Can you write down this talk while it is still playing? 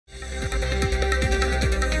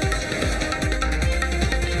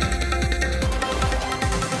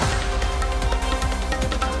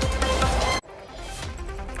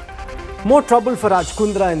More trouble for Raj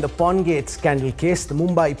Kundra in the Porngate scandal case. The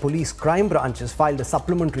Mumbai Police crime branch has filed a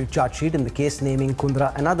supplementary charge sheet in the case naming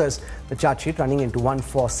Kundra and others. The charge sheet, running into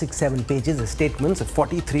 1467 pages, is statements of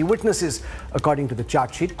 43 witnesses. According to the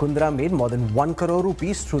charge sheet, Kundra made more than 1 crore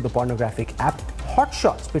rupees through the pornographic app Hot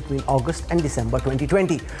Shots between August and December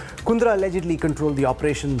 2020. Kundra allegedly controlled the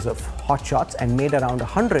operations of Hot Shots and made around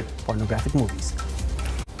 100 pornographic movies.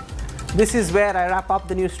 This is where I wrap up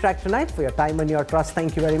the Newstrack tonight. For your time and your trust,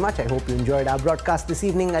 thank you very much. I hope you enjoyed our broadcast this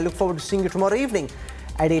evening. I look forward to seeing you tomorrow evening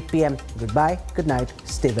at 8 p.m. Goodbye, good night,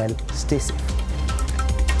 stay well, stay safe.